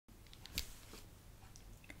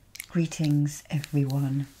Greetings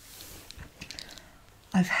everyone.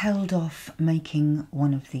 I've held off making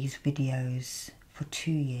one of these videos for 2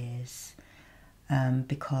 years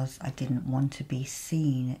because I didn't want to be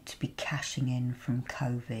seen to be cashing in from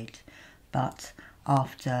COVID, but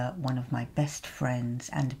after one of my best friends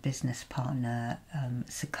and a business partner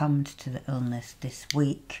succumbed to the illness this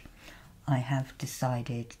week, I have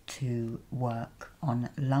decided to work on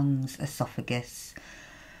lungs, esophagus,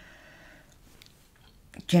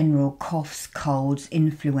 general coughs, colds,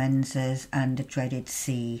 influenzas and the dreaded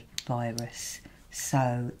C virus.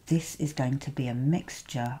 So this is going to be a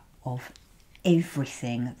mixture of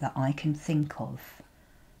everything that I can think of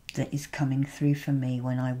that is coming through for me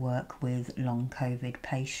when I work with long COVID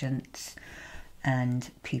patients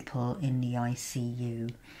and people in the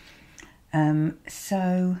ICU.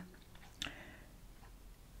 So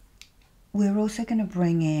we're also going to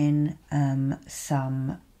bring in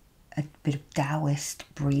a bit of Taoist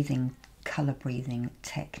breathing, colour breathing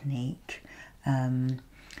technique.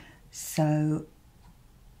 So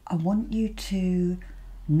I want you to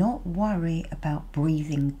not worry about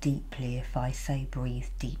breathing deeply if I say breathe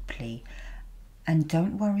deeply. And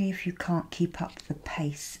don't worry if you can't keep up the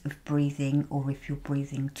pace of breathing or if you're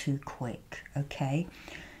breathing too quick, okay?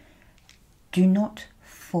 Do not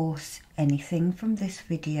force anything from this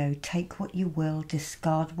video. Take what you will,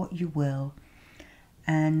 discard what you will.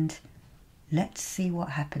 And let's see what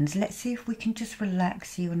happens. Let's see if we can just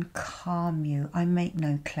relax you and calm you. I make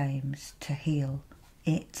no claims to heal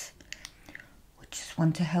it. We just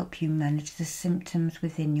want to help you manage the symptoms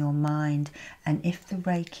within your mind. And if the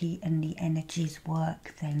Reiki and the energies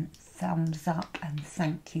work, then thumbs up and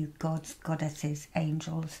thank you, gods, goddesses,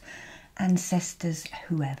 angels, ancestors,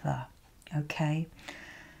 whoever. Okay?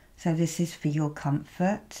 So this is for your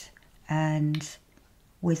comfort and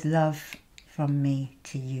with love from me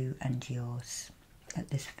to you and yours at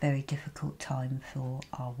this very difficult time for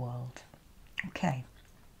our world. Okay.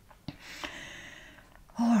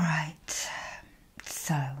 All right.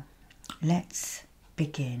 So let's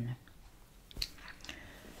begin.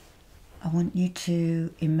 I want you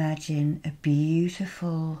to imagine a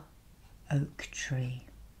beautiful oak tree,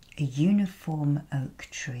 a uniform oak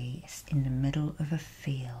tree in the middle of a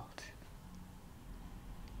field.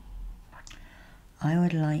 I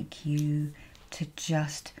would like you to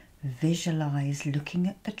just visualize looking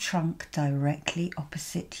at the trunk directly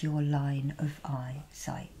opposite your line of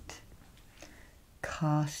eyesight.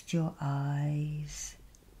 Cast your eyes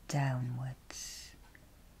downwards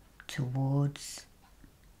towards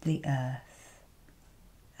the earth,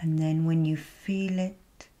 and then when you feel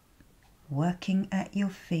it working at your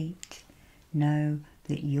feet, know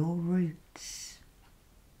that your roots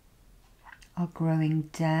are growing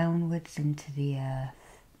downwards into the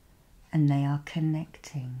earth and they are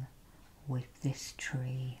connecting with this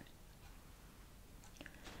tree.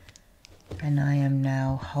 And I am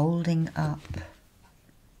now holding up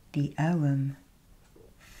the Om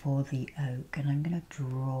for the oak, and I'm going to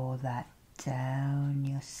draw that down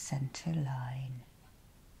your center line.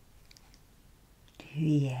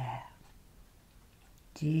 Dear,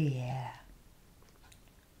 dear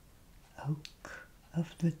oak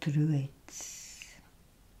of the Druids,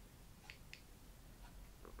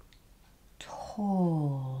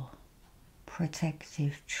 tall,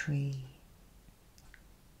 protective tree,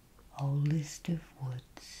 oldest of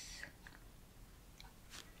woods.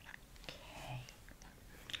 Okay.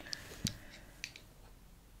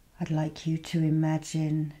 I'd like you to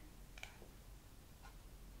imagine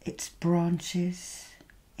its branches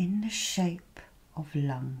in the shape of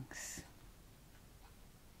lungs.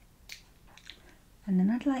 And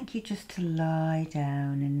then I'd like you just to lie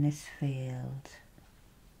down in this field,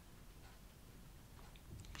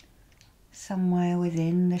 somewhere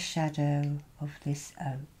within the shadow of this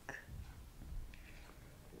oak.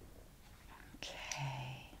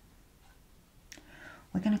 Okay.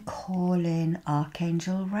 We're going to call in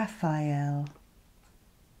Archangel Raphael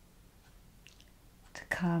to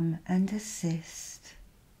come and assist,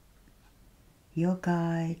 your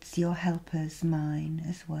guides, your helpers, mine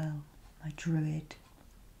as well, my druid.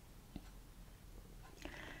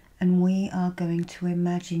 And we are going to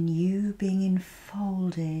imagine you being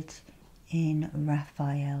enfolded in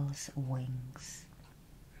Raphael's wings,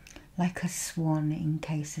 like a swan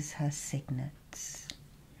encases her cygnets.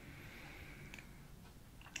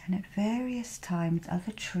 And at various times,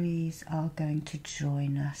 other trees are going to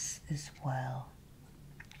join us as well.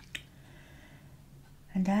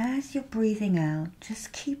 And as you're breathing out,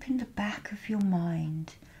 just keep in the back of your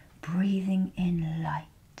mind, breathing in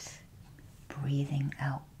light, breathing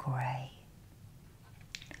out grey,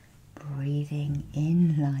 breathing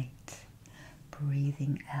in light,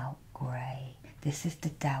 breathing out grey. This is the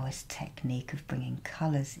Taoist technique of bringing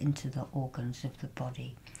colours into the organs of the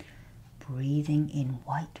body. Breathing in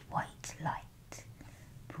white, white light.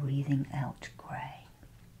 Breathing out grey.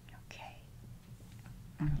 Okay.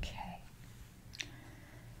 Okay.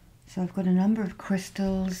 So I've got a number of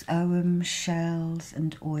crystals, Ogham, shells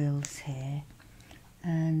and oils here.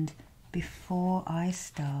 And before I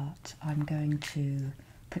start, I'm going to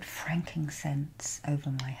put frankincense over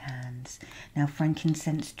my hands. Now,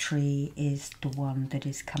 frankincense tree is the one that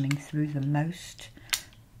is coming through the most.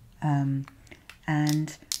 And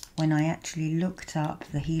when I actually looked up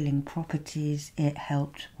the healing properties, it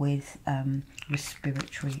helped with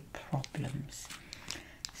respiratory problems.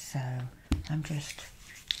 So I'm just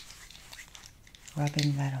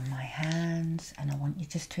rubbing that on my hands, and I want you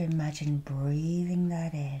just to imagine breathing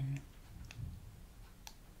that in.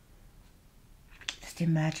 Just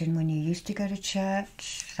imagine when you used to go to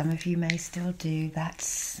church, some of you may still do, that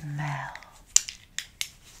smell.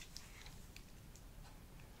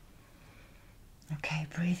 Okay,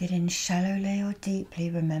 breathe it in shallowly or deeply.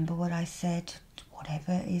 Remember what I said,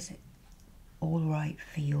 whatever is all right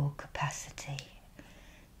for your capacity.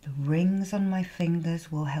 The rings on my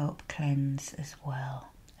fingers will help cleanse as well.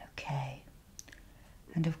 Okay.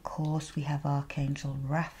 And of course we have Archangel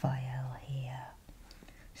Raphael here,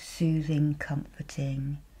 soothing,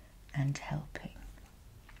 comforting and helping.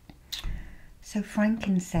 So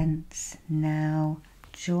frankincense now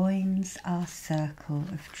joins our circle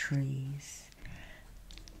of trees.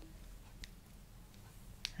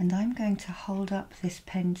 And I'm going to hold up this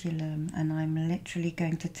pendulum and I'm literally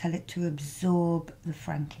going to tell it to absorb the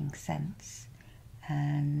frankincense.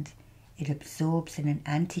 And it absorbs in an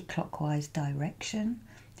anti-clockwise direction.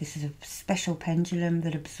 This is a special pendulum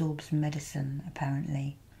that absorbs medicine,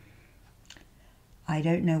 apparently. I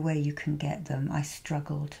don't know where you can get them. I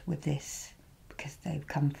struggled with this because they've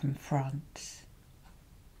come from France.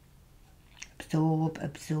 Absorb,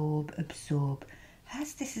 absorb, absorb.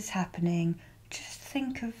 As this is happening, just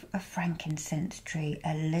think of a frankincense tree,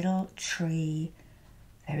 a little tree,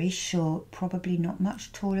 very short, probably not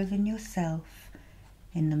much taller than yourself,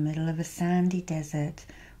 in the middle of a sandy desert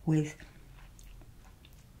with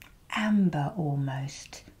amber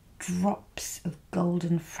almost, drops of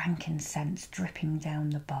golden frankincense dripping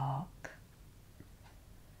down the bark.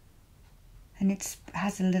 And it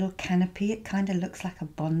has a little canopy, it kind of looks like a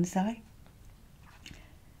bonsai.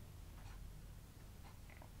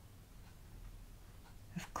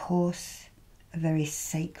 Of course, a very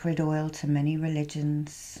sacred oil to many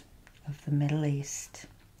religions of the Middle East.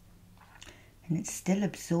 And it's still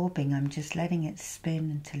absorbing. I'm just letting it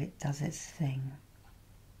spin until it does its thing.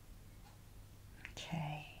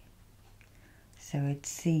 Okay. So it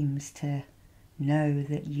seems to know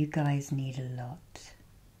that you guys need a lot.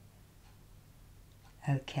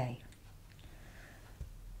 Okay.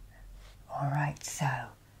 All right, so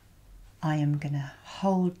I am going to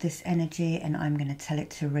hold this energy and I'm going to tell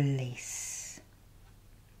it to release.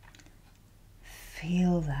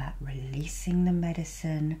 Feel that, releasing the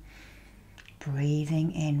medicine,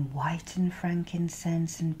 breathing in white and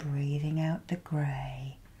frankincense and breathing out the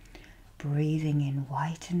grey. Breathing in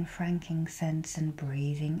white and frankincense and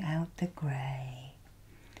breathing out the grey.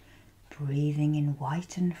 Breathing in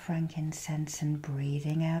white and frankincense and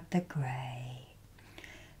breathing out the grey.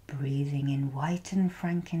 Breathing in white and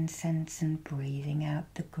frankincense and breathing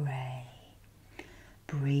out the grey.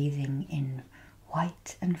 Breathing in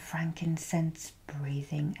white and frankincense,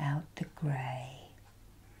 breathing out the grey.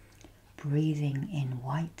 Breathing in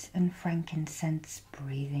white and frankincense,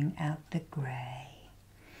 breathing out the grey.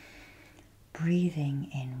 Breathing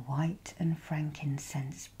in white and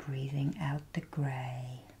frankincense, breathing out the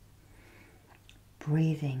grey.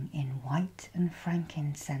 Breathing in white and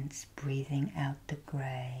frankincense, breathing out the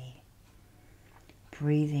grey.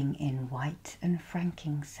 Breathing in white and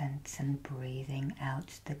frankincense and breathing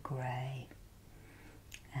out the grey.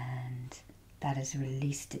 And that has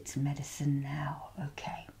released its medicine now.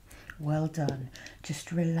 Okay, well done.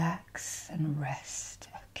 Just relax and rest.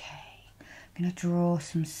 Okay, I'm going to draw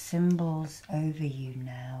some symbols over you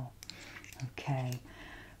now. Okay.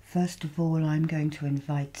 First of all, I'm going to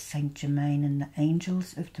invite Saint Germain and the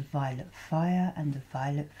angels of the violet fire and the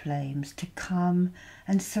violet flames to come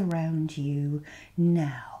and surround you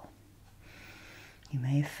now. You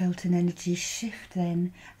may have felt an energy shift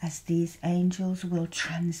then, as these angels will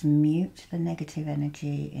transmute the negative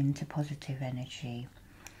energy into positive energy.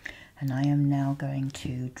 And I am now going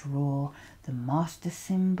to draw the master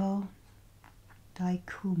symbol,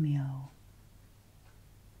 Daikumyo.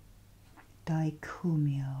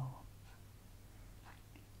 Daikumyo,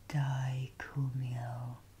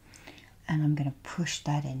 Daikumyo. And I'm going to push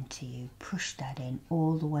that into you, push that in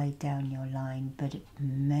all the way down your line, but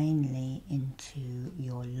mainly into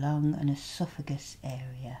your lung and esophagus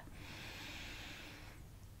area.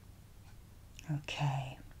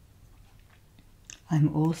 Okay.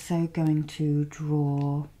 I'm also going to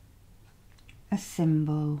draw a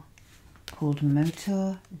symbol called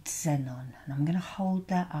Motor Xenon, and I'm going to hold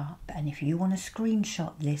that up, and if you want to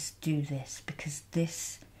screenshot this, do this, because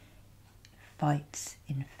this fights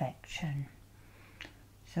infection.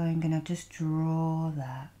 So I'm going to just draw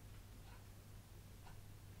that.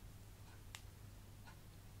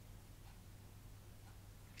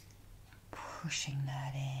 Pushing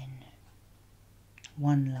that in.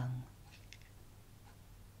 One lung.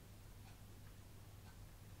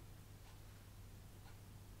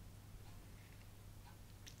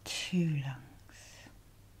 Two lungs.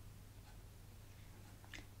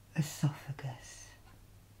 Esophagus.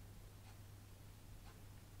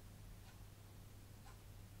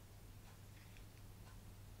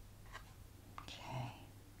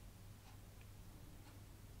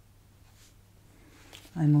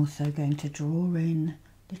 I'm also going to draw in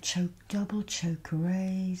the double choke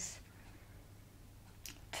arrays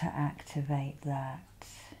to activate that.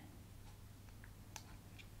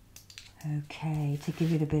 Okay, to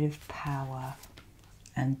give it a bit of power.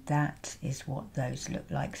 And that is what those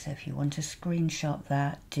look like. So if you want to screenshot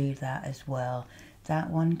that, do that as well. That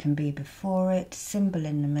one can be before it, symbol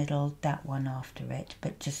in the middle, that one after it.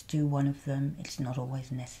 But just do one of them. It's not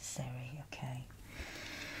always necessary, okay?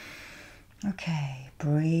 Okay,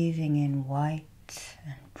 breathing in white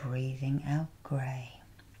and breathing out grey.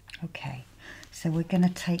 Okay, so we're going to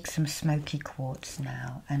take some smoky quartz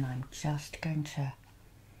now, and I'm just going to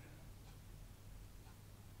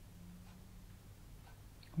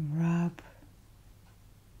rub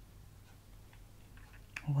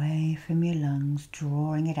away from your lungs,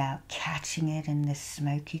 drawing it out, catching it in this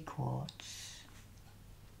smoky quartz.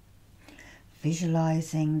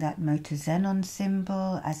 Visualizing that Motor Xenon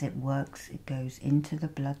symbol as it works, it goes into the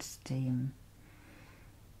bloodstream.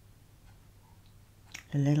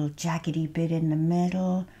 The little jaggedy bit in the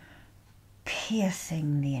middle,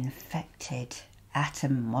 piercing the infected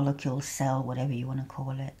atom, molecule, cell, whatever you want to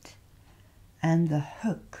call it. And the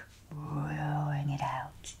hook, drawing it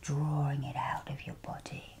out of your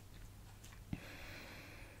body.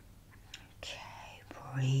 Okay,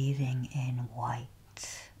 breathing in white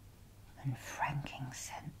and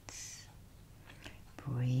frankincense,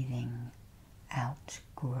 breathing out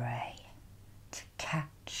grey to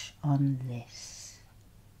catch on this.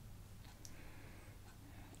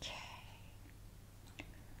 Okay.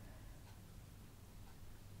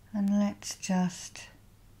 And let's just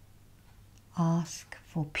ask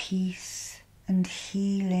for peace and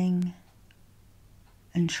healing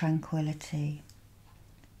and tranquility.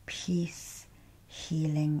 Peace,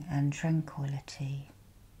 healing and tranquility.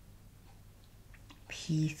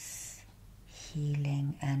 Peace,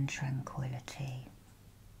 healing and tranquility.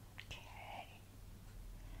 Okay.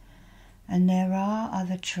 And there are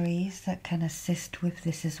other trees that can assist with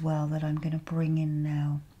this as well that I'm going to bring in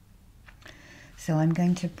now. So I'm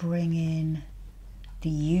going to bring in the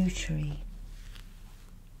yew tree.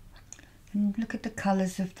 And look at the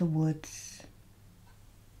colours of the woods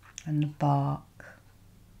and the bark.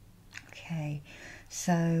 Okay,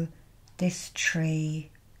 so this tree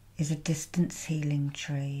is a distance healing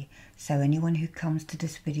tree. So anyone who comes to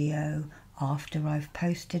this video after I've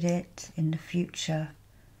posted it in the future,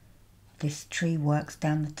 this tree works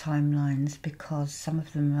down the timelines because some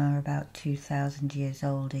of them are about 2,000 years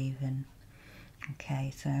old even.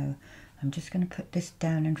 Okay, so I'm just going to put this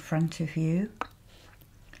down in front of you.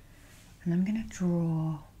 And I'm going to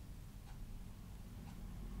draw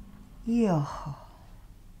Yoho,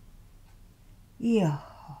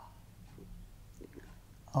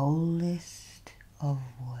 oldest of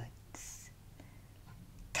woods,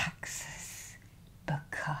 Taxus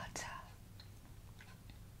baccata,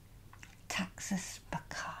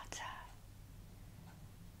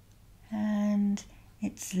 and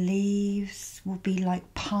its leaves will be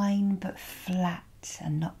like pine but flat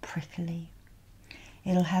and not prickly.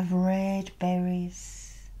 It'll have red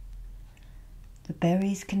berries. The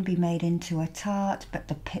berries can be made into a tart, but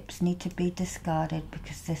the pips need to be discarded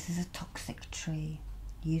because this is a toxic tree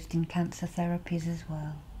used in cancer therapies as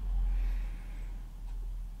well.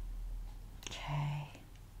 Okay,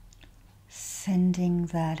 sending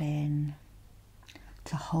that in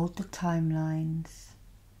to hold the timelines,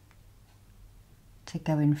 to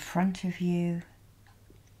go in front of you,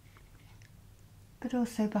 but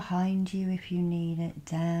also behind you if you need it,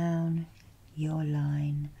 down your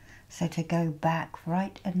line, So to go back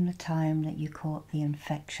right in the time that you caught the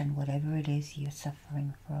infection, whatever it is you're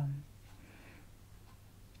suffering from.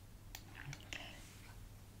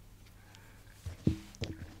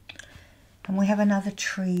 And we have another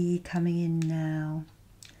tree coming in now.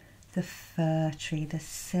 The fir tree, the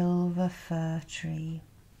silver fir tree.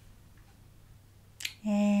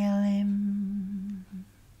 Elim,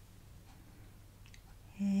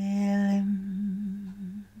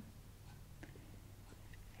 Elim,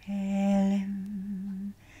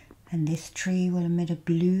 Elim. And this tree will emit a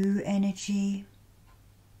blue energy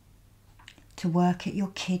to work at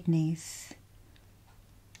your kidneys.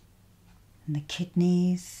 And the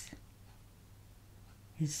kidneys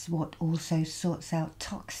is what also sorts out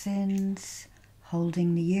toxins,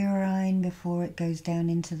 holding the urine before it goes down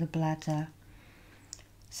into the bladder.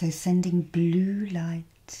 So sending blue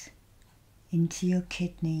light into your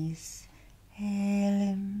kidneys.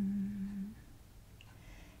 Elim,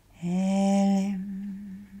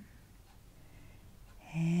 Elim,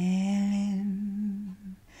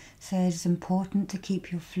 Elim. So it's important to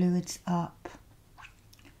keep your fluids up.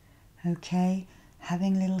 Okay,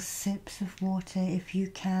 having little sips of water if you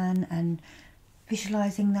can, and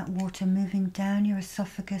visualizing that water moving down your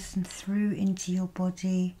esophagus and through into your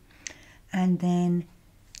body, and then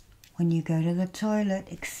when you go to the toilet,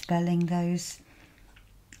 expelling those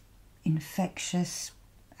infectious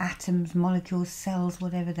atoms, molecules, cells,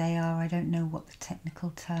 whatever they are. I don't know what the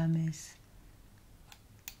technical term is.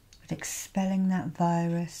 But expelling that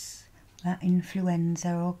virus, that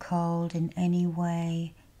influenza or cold in any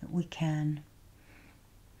way that we can.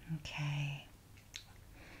 Okay.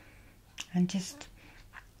 And just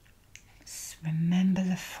remember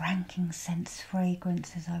the frankincense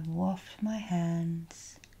fragrance as I waft my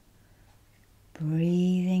hands.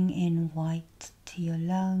 Breathing in white to your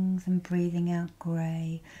lungs and breathing out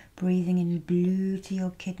grey. Breathing in blue to your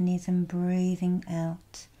kidneys and breathing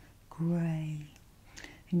out grey.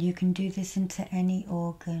 And you can do this into any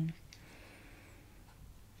organ.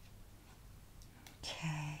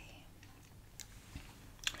 Okay.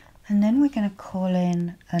 And then we're going to call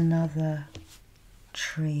in another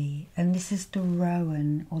tree. And this is the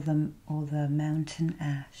rowan or the mountain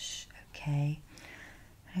ash. Okay.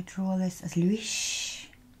 I draw this as Luish,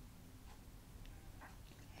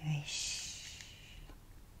 Luish,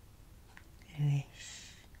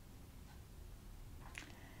 Luish.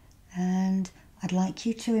 And I'd like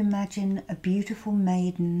you to imagine a beautiful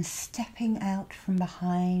maiden stepping out from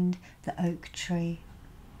behind the oak tree.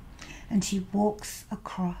 And she walks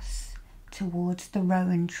across towards the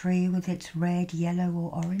rowan tree with its red, yellow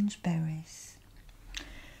or orange berries.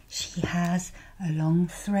 She has a long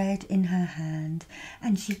thread in her hand,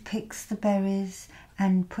 and she picks the berries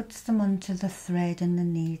and puts them onto the thread and the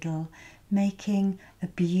needle, making a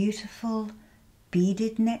beautiful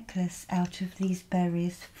beaded necklace out of these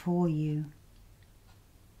berries for you.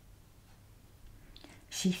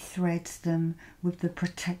 She threads them with the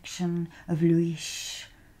protection of Luish.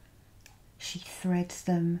 She threads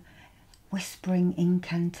them whispering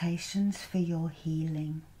incantations for your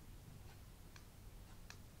healing.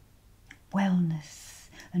 Wellness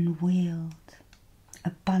and weald,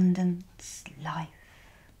 abundance, life,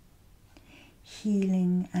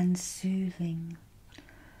 healing and soothing,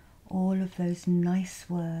 all of those nice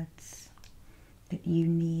words that you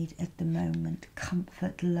need at the moment,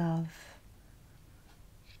 comfort, love.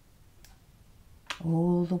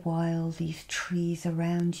 All the while these trees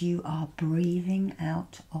around you are breathing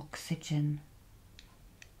out oxygen.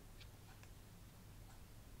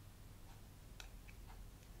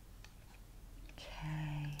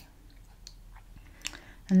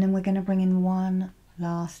 And then we're going to bring in one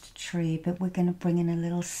last tree, but we're going to bring in a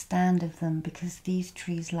little stand of them because these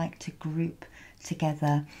trees like to group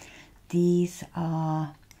together. These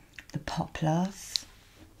are the poplars,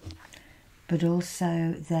 but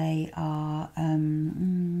also they are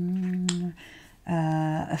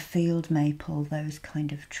a field maple, those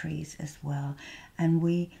kind of trees as well. And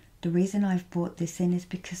the reason I've brought this in is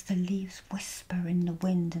because the leaves whisper in the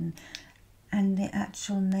wind, and the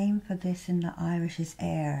actual name for this in the Irish is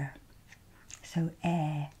air. So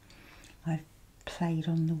air. I've played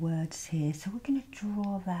on the words here. So we're going to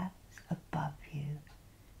draw that above you.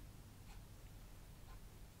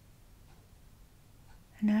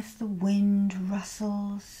 And as the wind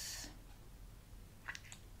rustles,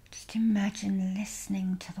 just imagine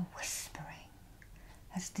listening to the whispering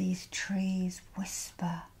as these trees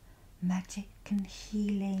whisper magic and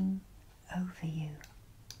healing over you.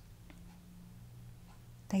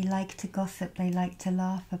 They like to gossip, they like to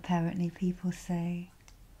laugh, apparently, people say.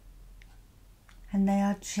 And they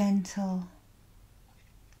are gentle.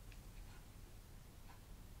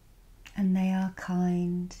 and they are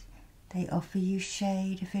kind. They offer you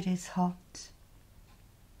shade if it is hot.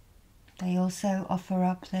 They also offer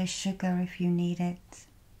up their sugar if you need it.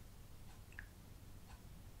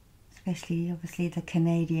 Especially, obviously, the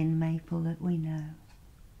Canadian maple that we know.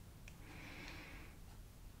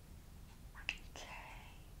 Okay.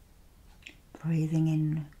 Breathing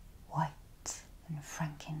in white and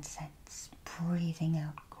frankincense. Breathing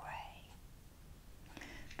out grey.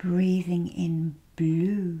 Breathing in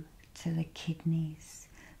blue to the kidneys.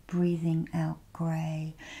 Breathing out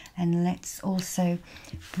grey. And let's also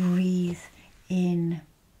breathe in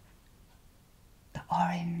the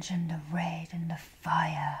orange and the red and the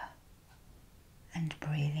fire. And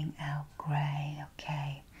breathing out grey.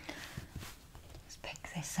 Okay. Let's pick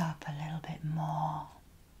this up a little bit more.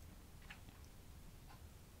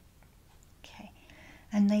 Okay.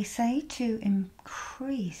 And they say to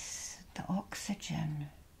increase the oxygen.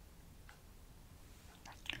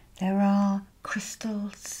 There are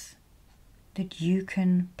crystals that you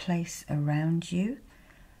can place around you,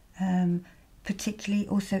 particularly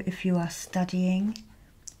also if you are studying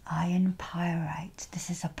iron pyrite.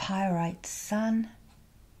 This is a pyrite sun,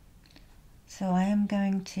 so I am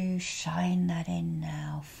going to shine that in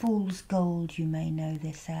now. Fool's gold, you may know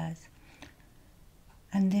this as.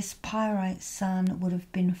 And this pyrite sun would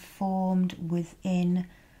have been formed within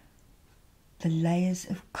the layers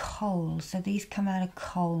of coal. So these come out of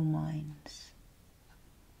coal mines.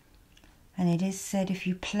 And it is said if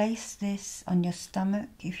you place this on your stomach,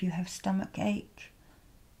 if you have stomach ache,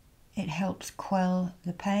 it helps quell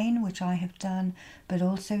the pain, which I have done. But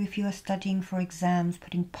also if you are studying for exams,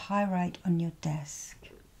 putting pyrite on your desk.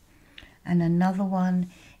 And another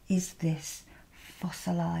one is this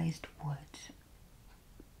fossilized wood.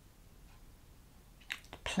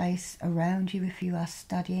 Place around you if you are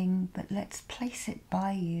studying, but let's place it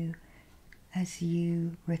by you as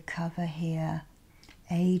you recover here,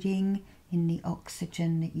 aiding in the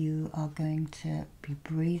oxygen that you are going to be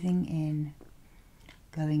breathing in,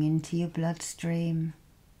 going into your bloodstream,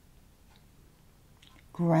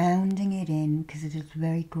 grounding it in because it is a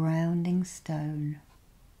very grounding stone.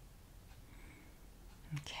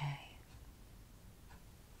 Okay.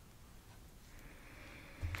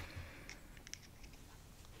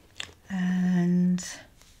 And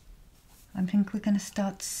I think we're going to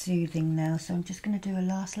start soothing now, so I'm just going to do a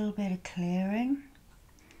last little bit of clearing.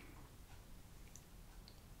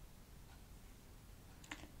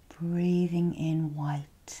 Breathing in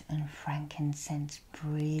white and frankincense,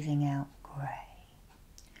 breathing out grey.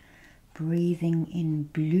 Breathing in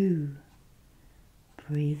blue,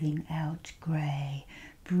 breathing out grey.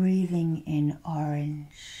 Breathing in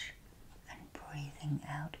orange and breathing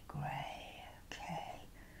out grey.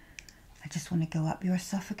 I just want to go up your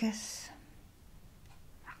esophagus.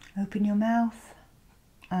 Open your mouth.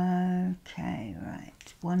 Okay,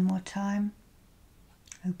 right. One more time.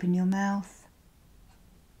 Open your mouth.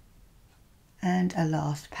 And a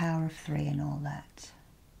last power of 3 and all that.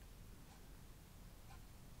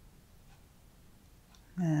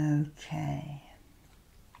 Okay.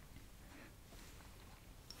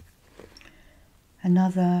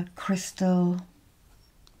 Another crystal,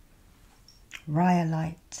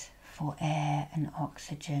 rhyolite. For air and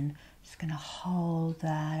oxygen. Just going to hold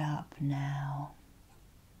that up now.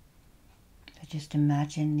 So just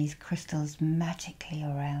imagine these crystals magically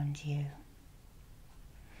around you.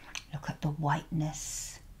 Look at the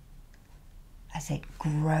whiteness as it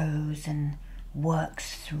grows and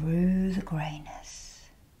works through the greyness.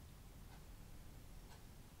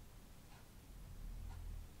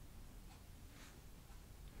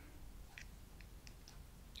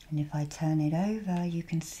 And if I turn it over, you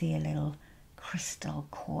can see a little crystal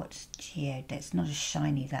quartz geode. That's not as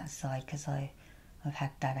shiny that side because I've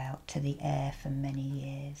had that out to the air for many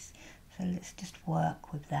years. So let's just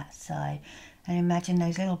work with that side. And imagine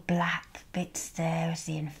those little black bits there as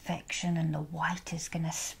the infection, and the white is going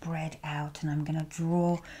to spread out. And I'm going to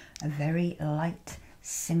draw a very light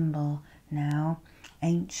symbol now.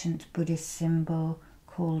 Ancient Buddhist symbol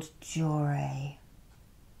called Jore.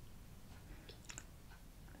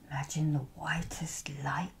 Imagine the whitest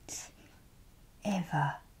light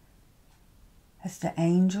ever as the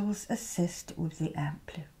angels assist with the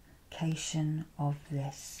application of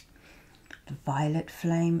this. The violet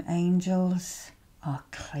flame angels are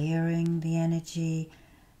clearing the energy,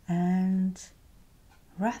 and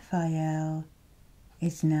Raphael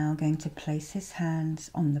is now going to place his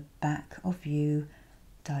hands on the back of you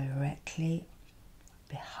directly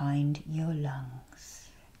behind your lungs.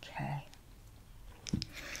 Okay.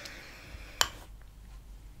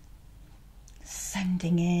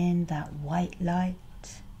 Sending in that white light,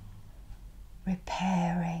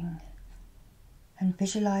 repairing And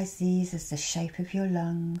visualize these as the shape of your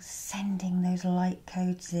lungs, sending those light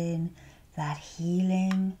codes in, that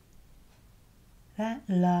healing, that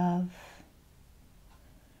love.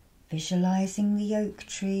 Visualizing the oak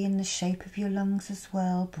tree in the shape of your lungs as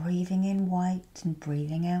well, breathing in white and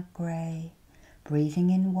breathing out grey.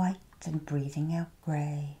 Breathing in white and breathing out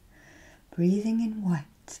grey. Breathing in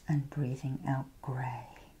white and breathing out grey.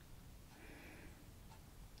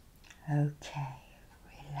 Okay,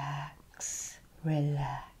 relax,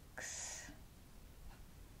 relax.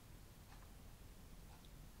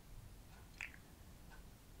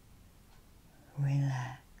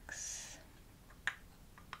 Relax.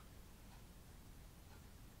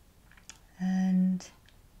 And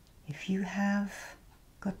if you have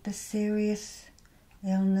got the serious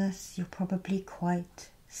illness, you're probably quite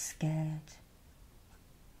scared.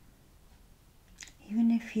 Even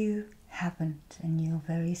if you haven't and you're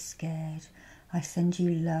very scared, I send you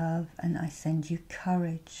love and I send you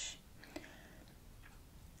courage.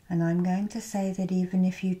 And I'm going to say that even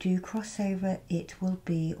if you do cross over, it will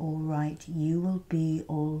be all right. You will be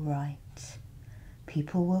all right.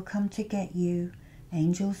 People will come to get you.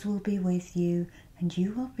 Angels will be with you. And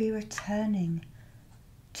you will be returning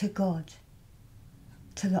to God,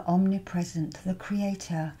 to the omnipresent, to the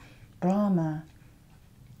Creator, Brahma,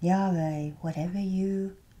 Yahweh, whatever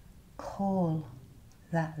you call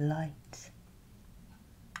that light.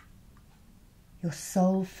 Your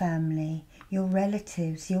soul family, your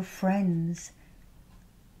relatives, your friends,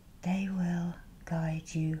 they will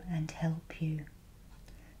guide you and help you.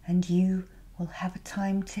 And you will have a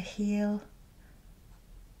time to heal.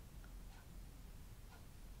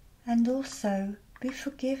 And also be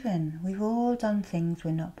forgiven. We've all done things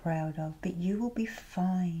we're not proud of, but you will be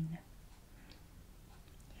fine.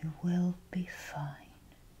 You will be fine.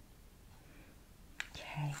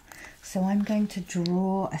 Okay, so I'm going to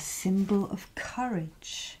draw a symbol of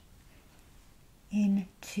courage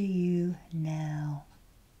into you now.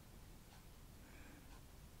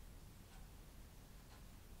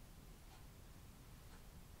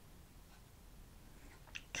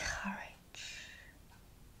 Courage.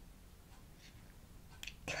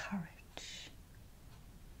 Courage.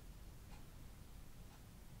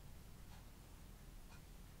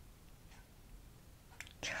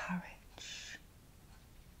 Courage.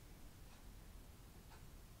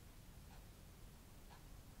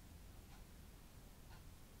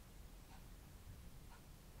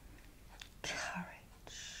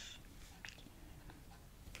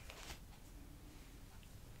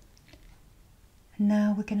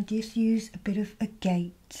 Now we're going to just use a bit of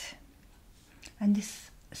agate, and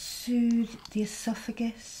this soothe the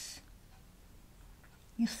esophagus,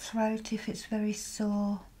 your throat if it's very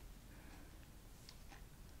sore.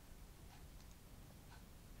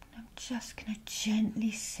 I'm just going to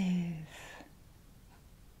gently soothe.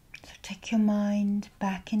 So take your mind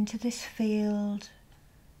back into this field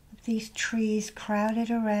of these trees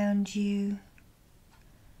crowded around you,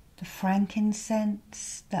 the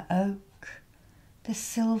frankincense, the oak, the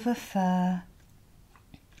silver fir,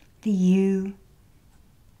 the yew,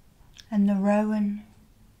 and the rowan.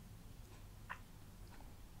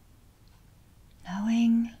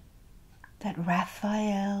 Knowing that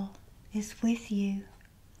Raphael is with you,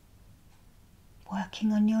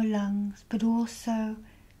 working on your lungs, but also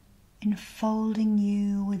enfolding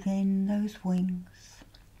you within those wings.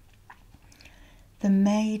 The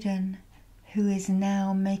maiden who is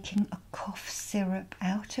now making a cough syrup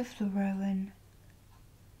out of the rowan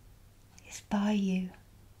is by you,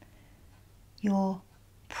 your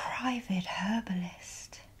private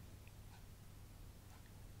herbalist.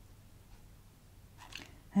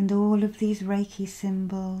 And all of these Reiki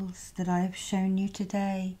symbols that I have shown you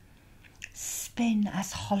today spin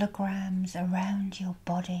as holograms around your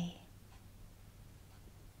body,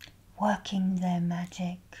 working their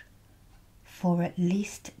magic for at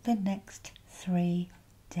least the next 3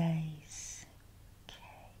 days.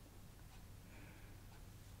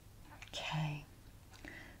 Okay.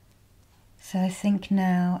 So I think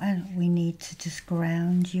now we need to just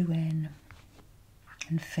ground you in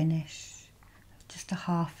and finish. Just a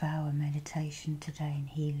half-hour meditation today in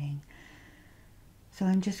healing. So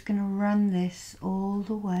I'm just going to run this all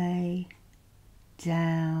the way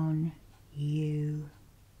down you.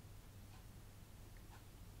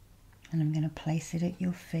 And I'm going to place it at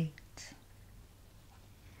your feet.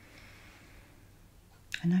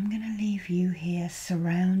 And I'm going to leave you here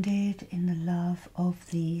surrounded in the love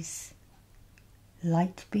of these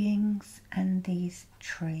light beings and these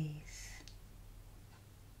trees.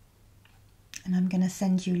 And I'm going to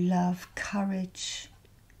send you love, courage,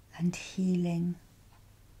 and healing.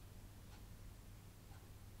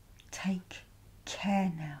 Take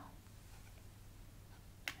care now.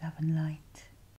 Love and light.